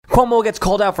Cuomo gets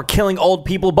called out for killing old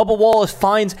people. Bubba Wallace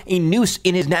finds a noose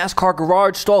in his NASCAR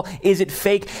garage stall. Is it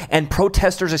fake? And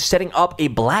protesters are setting up a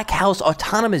Black House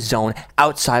autonomous zone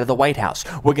outside of the White House.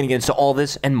 We're going to get into all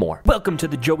this and more. Welcome to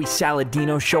the Joey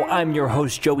Saladino Show. I'm your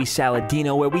host, Joey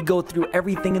Saladino, where we go through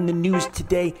everything in the news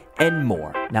today and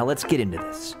more. Now let's get into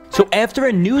this. So after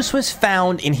a noose was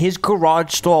found in his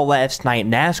garage stall last night,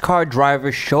 NASCAR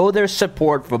drivers show their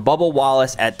support for Bubba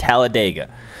Wallace at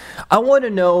Talladega. I want to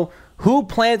know who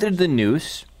planted the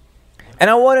noose, and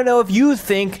I want to know if you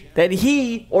think that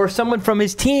he or someone from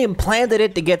his team planted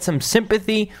it to get some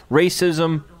sympathy,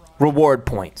 racism, reward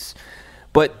points.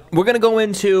 But we're going to go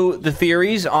into the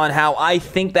theories on how I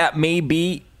think that might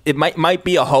be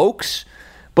a hoax.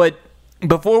 But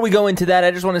before we go into that,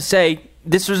 I just want to say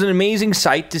this was an amazing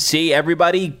sight to see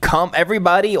everybody,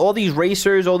 all these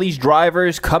racers, all these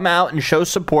drivers come out and show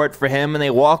support for him, and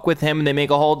they walk with him, and they make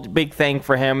a whole big thing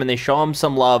for him, and they show him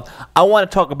some love. I want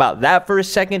to talk about that for a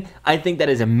second. I think that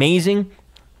is amazing.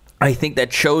 I think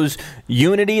that shows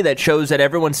unity, that shows that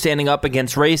everyone's standing up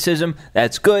against racism.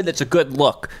 That's good. That's a good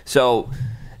look. So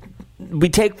we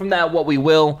take from that what we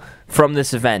will from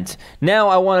this event. Now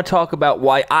I want to talk about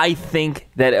why I think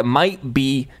that it might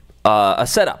be a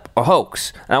setup, a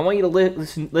hoax. And I want you to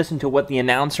listen to what the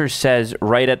announcer says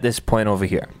right at this point over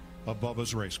here. Of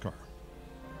Bubba's race car.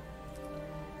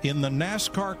 In the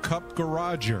NASCAR Cup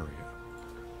garage area,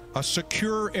 a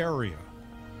secure area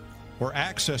where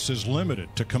access is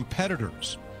limited to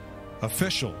competitors,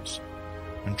 officials,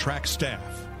 and track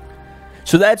staff.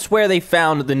 So that's where they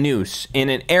found the noose, in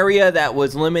an area that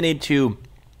was limited to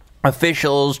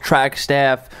officials, track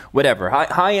staff, whatever,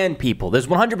 high-end people. There's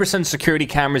 100% security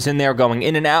cameras in there going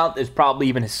in and out. There's probably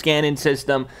even a scanning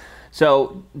system.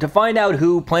 So to find out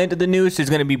who planted the noose is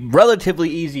going to be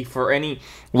relatively easy for any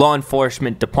law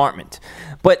enforcement department.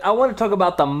 But I want to talk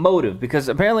about the motive, because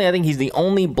apparently I think he's the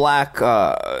only black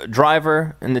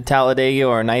driver in the Talladega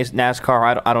or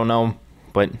NASCAR. I don't know,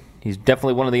 but he's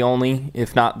definitely one of the only,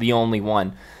 if not the only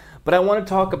one. But I want to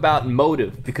talk about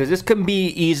motive, because this can be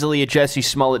easily a Jesse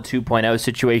Smollett 2.0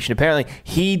 situation. Apparently,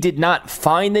 he did not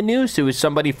find the noose. It was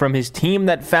somebody from his team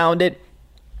that found it.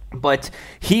 But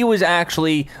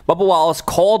Bubba Wallace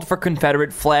called for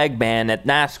Confederate flag ban at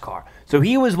NASCAR. So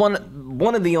he was one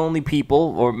of the only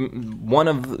people, or one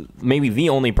of maybe the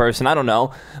only person, I don't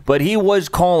know. But he was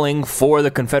calling for the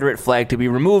Confederate flag to be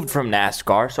removed from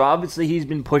NASCAR. So obviously he's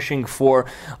been pushing for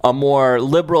a more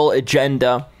liberal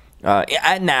agenda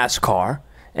at NASCAR.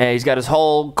 And he's got his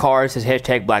whole car, it says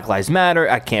hashtag Black Lives Matter,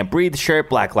 I Can't Breathe shirt,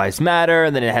 Black Lives Matter,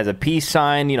 and then it has a peace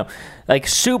sign, like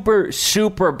super,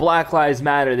 super Black Lives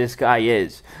Matter this guy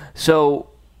is. So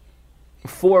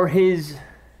for the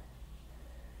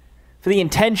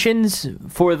intentions,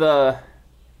 for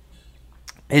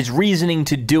his reasoning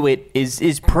to do it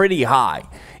is pretty high.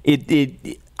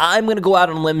 I'm going to go out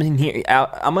on a limb here.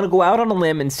 I'm going to go out on a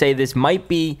limb and say this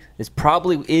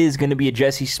probably is going to be a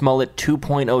Jesse Smollett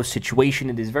 2.0 situation.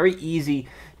 It is very easy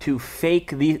to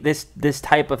fake this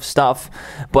type of stuff,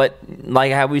 but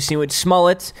like how we've seen with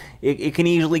Smollett, it can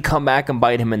easily come back and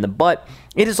bite him in the butt.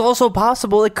 It is also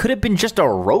possible it could have been just a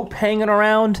rope hanging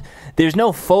around. There's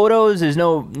no photos. There's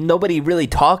nobody really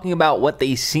talking about what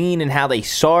they seen and how they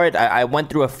saw it. I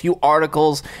went through a few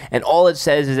articles, and all it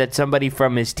says is that somebody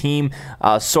from his team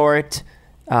saw it.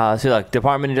 So look,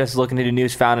 Department of Justice looking into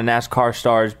news found in NASCAR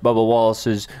stars Bubba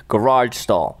Wallace's garage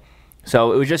stall.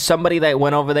 So it was just somebody that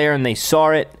went over there and they saw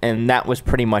it, and that was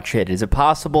pretty much it. Is it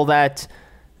possible that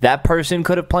that person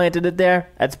could have planted it there?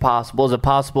 That's possible. Is it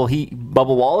possible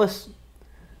Bubba Wallace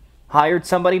hired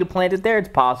somebody to plant it there? It's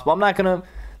possible. I'm not going to...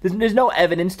 There's no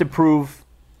evidence to prove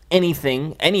any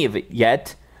of it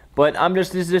yet, but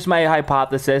this is just my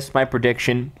hypothesis, my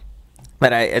prediction,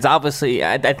 that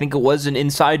I think it was an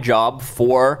inside job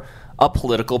for a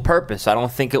political purpose. I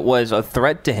don't think it was a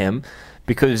threat to him,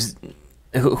 because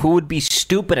who would be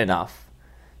stupid enough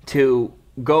to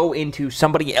go into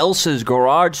somebody else's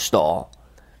garage stall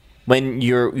when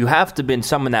you have to be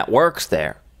someone that works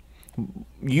there?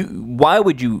 Why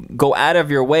would you go out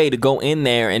of your way to go in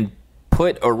there and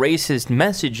put a racist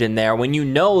message in there when you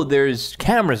know there's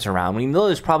cameras around, when you know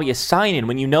there's probably a sign in,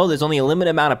 when you know there's only a limited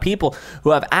amount of people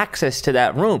who have access to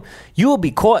that room? You will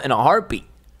be caught in a heartbeat.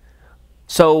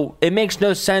 So it makes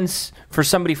no sense for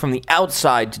somebody from the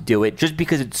outside to do it just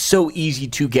because it's so easy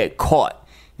to get caught.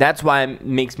 That's why it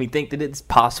makes me think that it's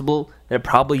possible that it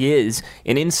probably is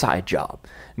an inside job.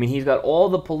 I mean, he's got all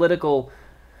the political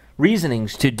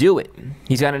reasonings to do it.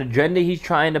 He's got an agenda he's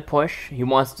trying to push. He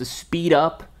wants to speed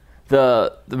up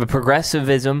the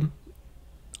progressivism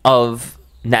of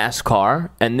NASCAR,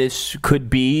 and this could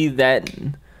be that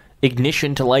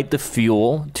ignition to light the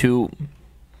fuel to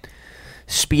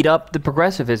speed up the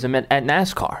progressivism at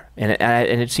NASCAR, and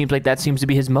it seems like that seems to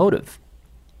be his motive.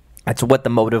 That's what the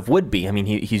motive would be. I mean,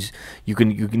 he's got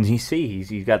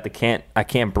the I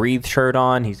can't breathe shirt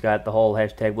on. He's got the whole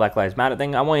hashtag Black Lives Matter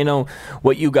thing. I want you to know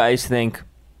what you guys think.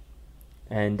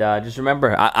 And just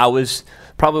remember, I was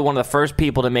probably one of the first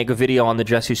people to make a video on the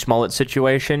Jussie Smollett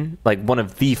situation, like one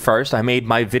of the first. I made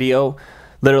my video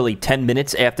literally 10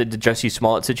 minutes after the Jussie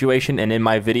Smollett situation, and in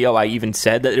my video, I even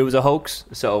said that it was a hoax.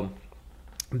 So,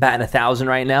 batting 1,000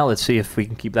 right now. Let's see if we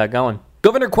can keep that going.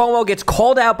 Governor Cuomo gets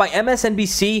called out by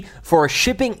MSNBC for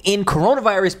shipping in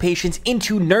coronavirus patients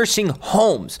into nursing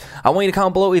homes. I want you to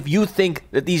comment below if you think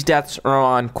that these deaths are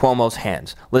on Cuomo's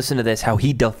hands. Listen to this, how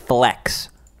he deflects.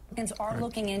 Are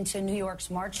looking into New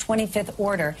York's March 25th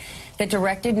order that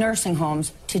directed nursing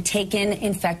homes to take in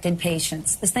infected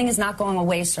patients. This thing is not going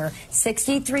away, sir.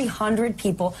 6,300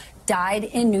 people died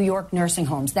in New York nursing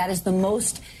homes. That is the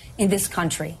most in this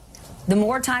country. The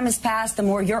more time has passed, the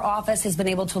more your office has been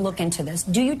able to look into this.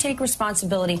 Do you take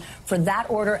responsibility for that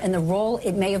order and the role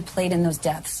it may have played in those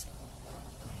deaths?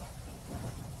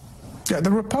 Yeah,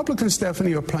 the Republicans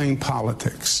definitely are playing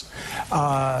politics.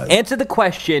 Answer the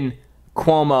question,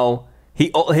 Cuomo.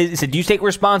 He said, do you take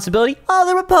responsibility? Oh,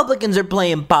 the Republicans are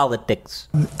playing politics.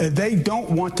 They don't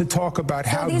want to talk about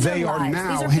how they are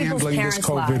now handling this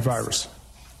COVID virus.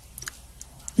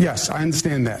 Yes, I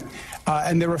understand that.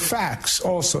 And there are facts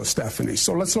also, Stephanie.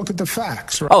 So let's look at the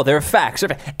facts. Right? Oh, there are facts.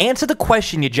 Answer the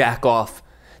question, you jack off.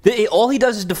 All he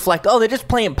does is deflect. Oh, they're just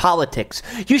playing politics.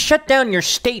 You shut down your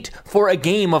state for a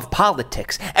game of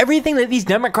politics. Everything that these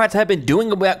Democrats have been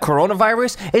doing about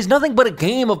coronavirus is nothing but a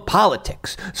game of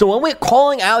politics. So when we're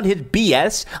calling out his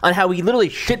BS on how he literally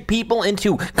shit people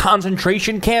into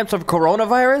concentration camps of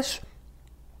coronavirus,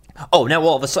 oh, now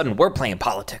all of a sudden we're playing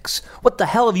politics. What the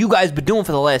hell have you guys been doing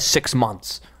for the last 6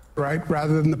 months? Right,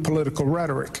 rather than the political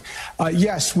rhetoric.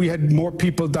 Yes, we had more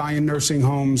people die in nursing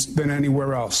homes than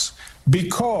anywhere else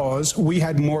because we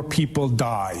had more people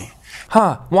die.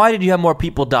 Huh, why did you have more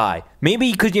people die?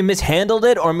 Maybe because you mishandled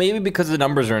it, or maybe because the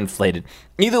numbers are inflated.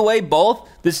 Either way, both,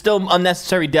 there's still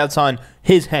unnecessary deaths on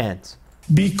his hands.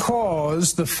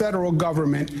 Because the federal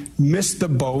government missed the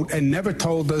boat and never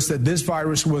told us that this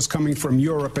virus was coming from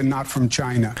Europe and not from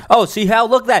China. Oh, see how,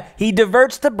 look at that. He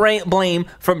diverts the blame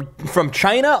from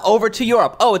China over to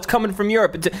Europe. Oh, it's coming from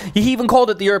Europe. He even called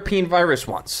it the European virus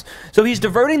once. So he's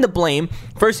diverting the blame.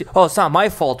 First, oh, it's not my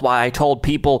fault why I told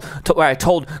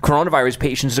coronavirus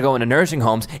patients to go into nursing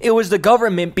homes. It was the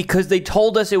government because they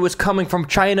told us it was coming from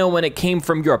China when it came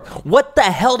from Europe. What the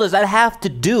hell does that have to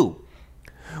do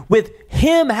with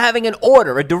him having an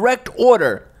order, a direct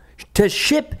order, to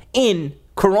ship in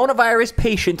coronavirus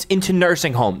patients into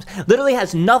nursing homes? Literally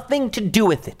has nothing to do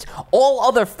with it. All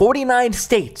other 49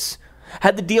 states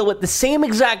had to deal with the same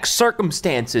exact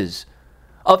circumstances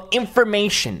of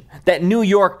information that New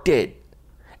York did.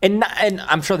 And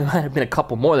I'm sure there might have been a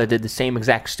couple more that did the same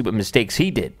exact stupid mistakes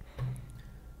he did.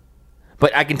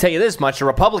 But I can tell you this much, the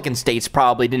Republican states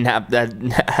probably didn't have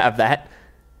that.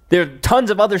 There are tons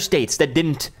of other states that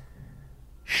didn't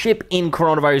ship in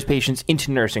coronavirus patients into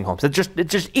nursing homes. It's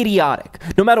just idiotic.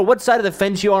 No matter what side of the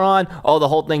fence you are on, oh, the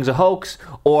whole thing's a hoax,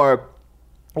 or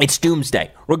it's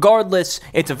doomsday. Regardless,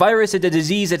 it's a virus, it's a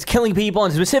disease that's killing people,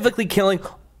 and specifically killing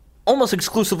almost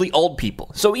exclusively old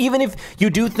people. So even if you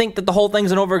do think that the whole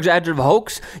thing's an over-exaggerated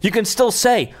hoax, you can still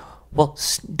say, well,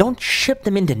 don't ship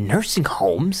them into nursing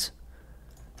homes.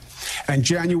 And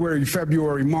January,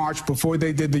 February, March, before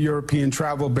they did the European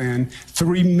travel ban,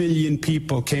 3 million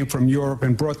people came from Europe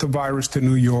and brought the virus to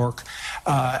New York.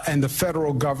 And the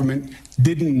federal government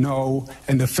didn't know,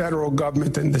 and the federal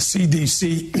government and the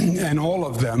CDC and all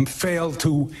of them failed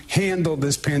to handle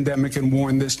this pandemic and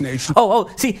warn this nation.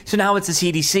 See, so now it's the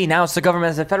CDC, now it's the government,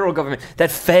 it's the federal government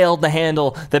that failed to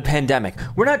handle the pandemic.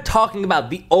 We're not talking about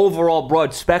the overall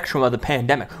broad spectrum of the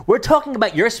pandemic. We're talking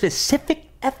about your specific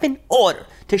effing order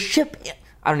to ship in.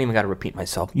 I don't even got to repeat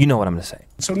myself. You know what I'm going to say.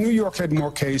 So New York had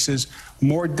more cases,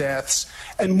 more deaths,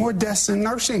 and more deaths in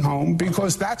nursing home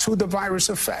because that's who the virus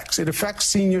affects. It affects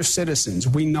senior citizens.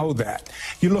 We know that.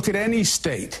 You look at any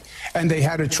state, and they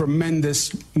had a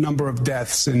tremendous number of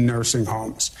deaths in nursing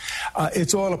homes.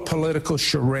 It's all a political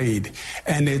charade,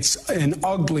 and it's an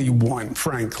ugly one,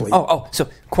 frankly. So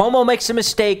Cuomo makes a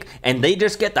mistake, and they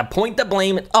just get to point the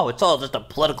blame. Oh, it's all just a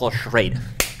political charade.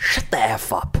 Shut the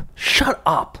F up. Shut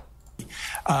up.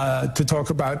 to talk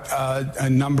about a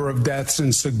number of deaths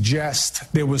and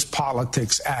suggest there was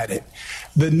politics at it.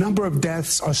 The number of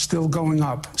deaths are still going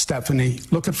up, Stephanie.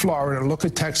 Look at Florida, look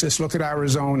at Texas, look at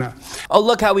Arizona. Oh,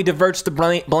 look how he diverts the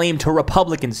blame to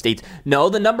Republican states. No,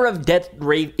 the number of death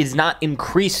rate is not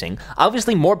increasing.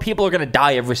 Obviously, more people are going to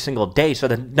die every single day, so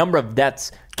the number of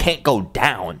deaths can't go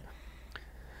down.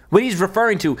 What he's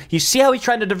referring to, you see how he's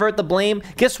trying to divert the blame?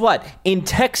 Guess what? In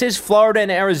Texas, Florida,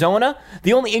 and Arizona,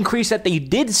 the only increase that they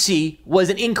did see was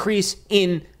an increase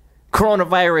in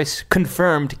coronavirus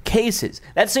confirmed cases.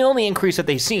 That's the only increase that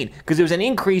they've seen, because there was an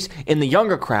increase in the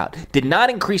younger crowd. Did not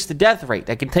increase the death rate,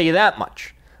 I can tell you that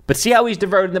much. But see how he's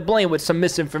diverting the blame with some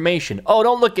misinformation. Oh,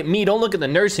 don't look at me, don't look at the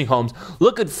nursing homes.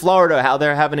 Look at Florida, how they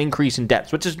have an increase in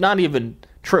deaths, which is not even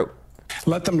true.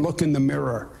 Let them look in the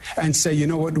mirror and say, you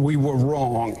know what, we were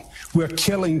wrong. We're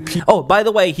killing people. Oh, by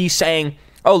the way, he's saying,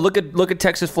 oh, look at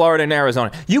Texas, Florida, and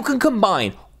Arizona. You can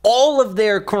combine all of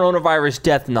their coronavirus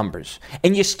death numbers,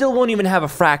 and you still won't even have a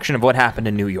fraction of what happened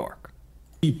in New York.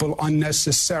 People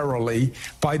unnecessarily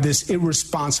by this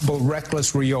irresponsible,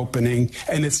 reckless reopening,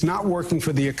 and it's not working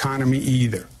for the economy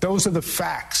either. Those are the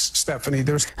facts, Stephanie.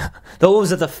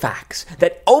 Those are the facts.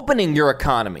 That opening your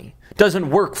economy doesn't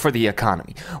work for the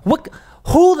economy.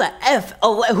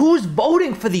 Who's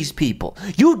voting for these people?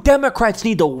 You Democrats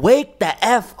need to wake the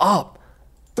F up.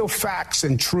 Still facts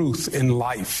and truth in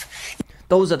life.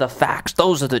 Those are the facts.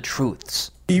 Those are the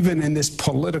truths. Even in this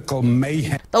political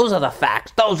mayhem. Those are the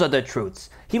facts. Those are the truths.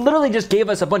 He literally just gave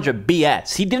us a bunch of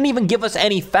BS. He didn't even give us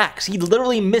any facts. He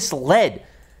literally misled.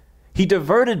 He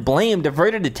diverted blame,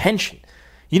 diverted attention.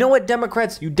 You know what,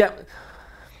 Democrats?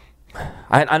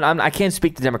 I can't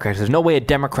speak to Democrats. There's no way a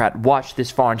Democrat watched this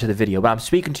far into the video, but I'm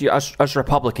speaking to us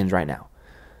Republicans right now.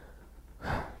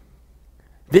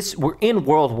 We're in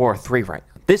World War III right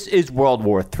now. This is World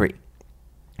War III.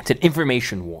 It's an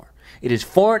information war. It is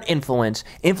foreign influence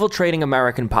infiltrating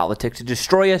American politics to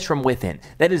destroy us from within.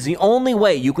 That is the only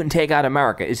way you can take out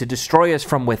America, is to destroy us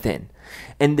from within.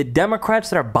 And the Democrats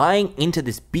that are buying into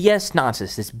this BS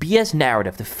nonsense, this BS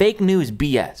narrative, the fake news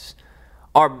BS,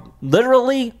 are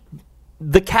literally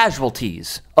the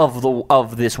casualties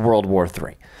of this World War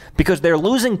III, because they're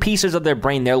losing pieces of their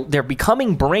brain. They're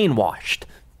becoming brainwashed,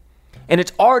 and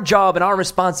it's our job and our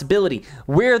responsibility.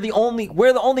 We're the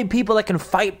only people that can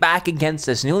fight back against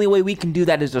this, and the only way we can do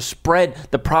that is to spread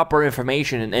the proper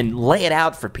information and lay it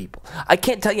out for people. I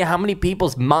can't tell you how many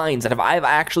people's minds that I've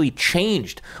actually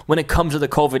changed when it comes to the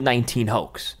COVID-19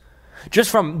 hoax.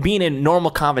 Just from being in normal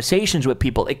conversations with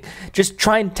people, just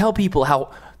try and tell people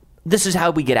how this is how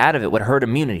we get out of it with herd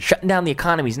immunity. Shutting down the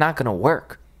economy is not going to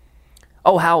work.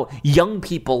 Oh, how young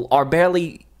people are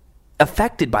barely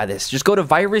affected by this. Just go to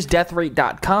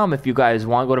virusdeathrate.com if you guys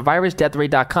want. Go to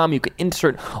virusdeathrate.com. You can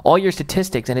insert all your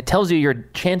statistics, and it tells you your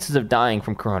chances of dying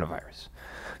from coronavirus.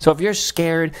 So if you're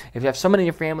scared, if you have someone in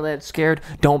your family that's scared,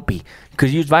 don't be.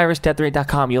 Because use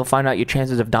virusdeathrate.com. You'll find out your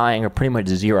chances of dying are pretty much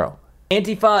zero.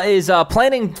 Antifa is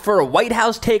planning for a White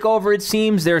House takeover, it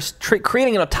seems. They're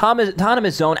creating an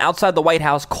autonomous zone outside the White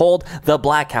House called the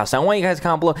Black House. Now, I want you guys to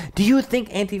comment below. Do you think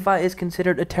Antifa is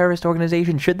considered a terrorist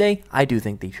organization? Should they? I do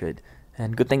think they should.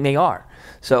 And good thing they are.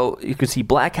 So you can see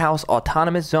Black House,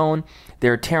 autonomous zone.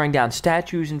 They're tearing down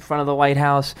statues in front of the White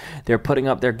House. They're putting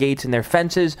up their gates and their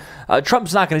fences.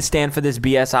 Trump's not going to stand for this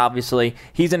BS, obviously.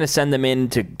 He's going to send them in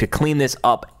to clean this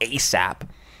up ASAP.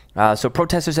 So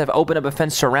protesters have opened up a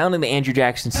fence surrounding the Andrew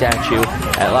Jackson statue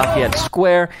at Lafayette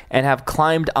Square and have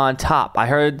climbed on top. I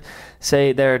heard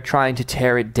say they're trying to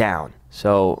tear it down.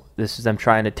 So this is them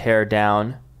trying to tear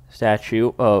down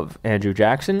statue of Andrew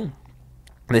Jackson.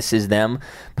 This is them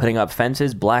putting up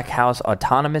fences, Black House,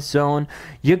 autonomous zone.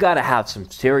 You got to have some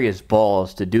serious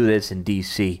balls to do this in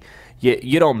D.C.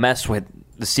 You don't mess with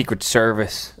the Secret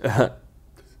Service.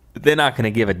 They're not going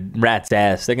to give a rat's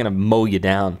ass. They're going to mow you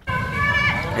down.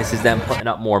 This is them putting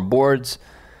up more boards.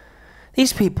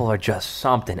 These people are just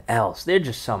something else.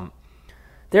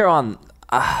 They're on,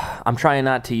 I'm trying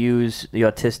not to use the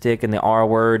autistic and the R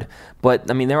word,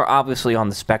 but I mean, they're obviously on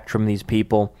the spectrum, these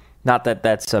people. Not that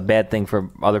that's a bad thing for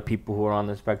other people who are on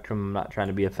the spectrum. I'm not trying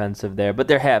to be offensive there, but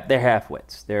they're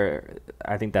half-wits.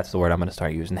 I think that's the word I'm going to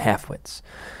start using, half-wits.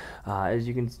 As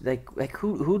you can,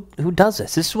 who does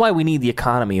this? This is why we need the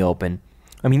economy open.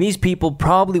 I mean, these people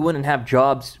probably wouldn't have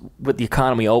jobs with the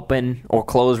economy open or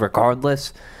closed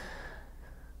regardless.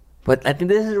 But I think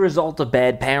this is a result of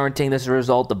bad parenting. This is a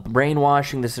result of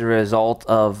brainwashing. This is a result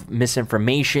of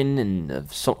misinformation and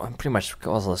pretty much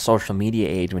also the social media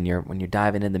age when you're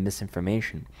diving into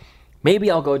misinformation.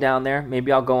 Maybe I'll go down there.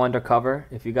 Maybe I'll go undercover.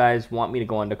 If you guys want me to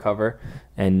go undercover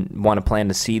and want to plan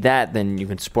to see that, then you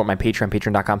can support my Patreon,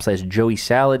 patreon.com/Joey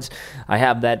Salads. I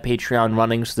have that Patreon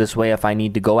running, so this way if I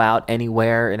need to go out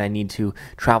anywhere and I need to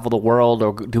travel the world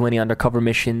or do any undercover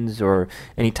missions or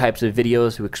any types of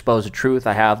videos to expose the truth,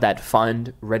 I have that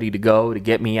fund ready to go to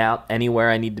get me out anywhere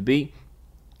I need to be.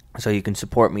 So you can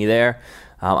support me there.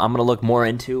 I'm going to look more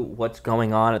into what's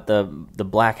going on at the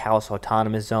Black House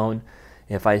Autonomous Zone.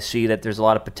 If I see that there's a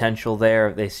lot of potential there,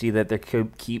 if they see that they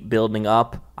could keep building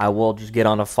up, I will just get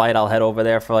on a flight. I'll head over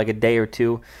there for like a day or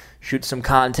two, shoot some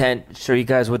content, show you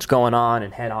guys what's going on,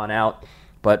 and head on out.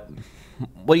 But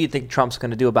what do you think Trump's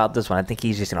going to do about this one? I think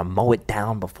he's just going to mow it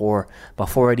down before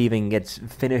it even gets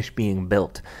finished being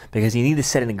built. Because you need to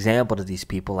set an example to these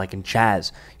people, like in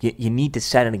Chaz. You need to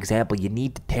set an example. You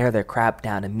need to tear their crap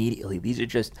down immediately. These are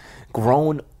just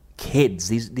grown kids.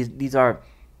 These are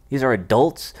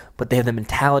adults, but they have the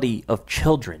mentality of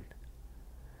children.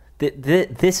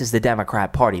 This is the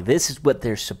Democrat Party. This is what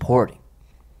they're supporting.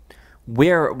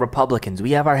 We're Republicans.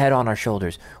 We have our head on our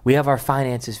shoulders. We have our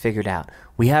finances figured out.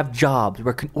 We have jobs.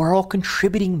 We're all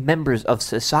contributing members of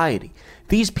society.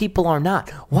 These people are not.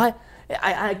 What?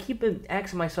 I keep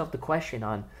asking myself the question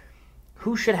on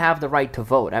who should have the right to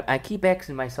vote. I keep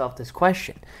asking myself this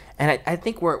question. And I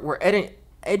think we're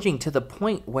edging to the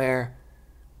point where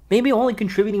maybe only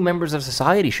contributing members of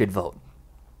society should vote.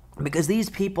 Because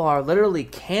these people are literally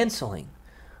canceling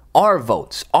our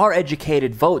votes. Our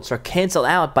educated votes are canceled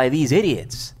out by these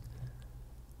idiots.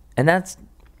 And that's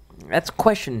a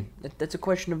question. That's a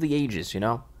question of the ages, you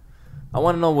know? I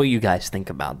want to know what you guys think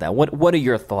about that. What are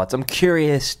your thoughts? I'm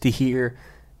curious to hear.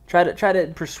 Try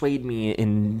to persuade me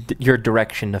in your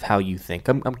direction of how you think.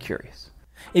 I'm curious.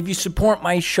 If you support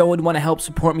my show and want to help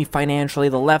support me financially,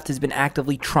 the left has been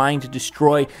actively trying to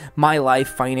destroy my life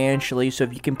financially. So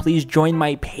if you can please join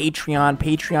my Patreon,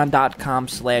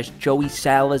 patreon.com/Joey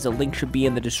Salads. A link should be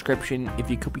in the description. If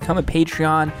you could become a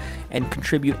Patreon and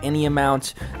contribute any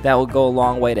amount, that will go a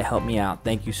long way to help me out.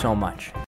 Thank you so much.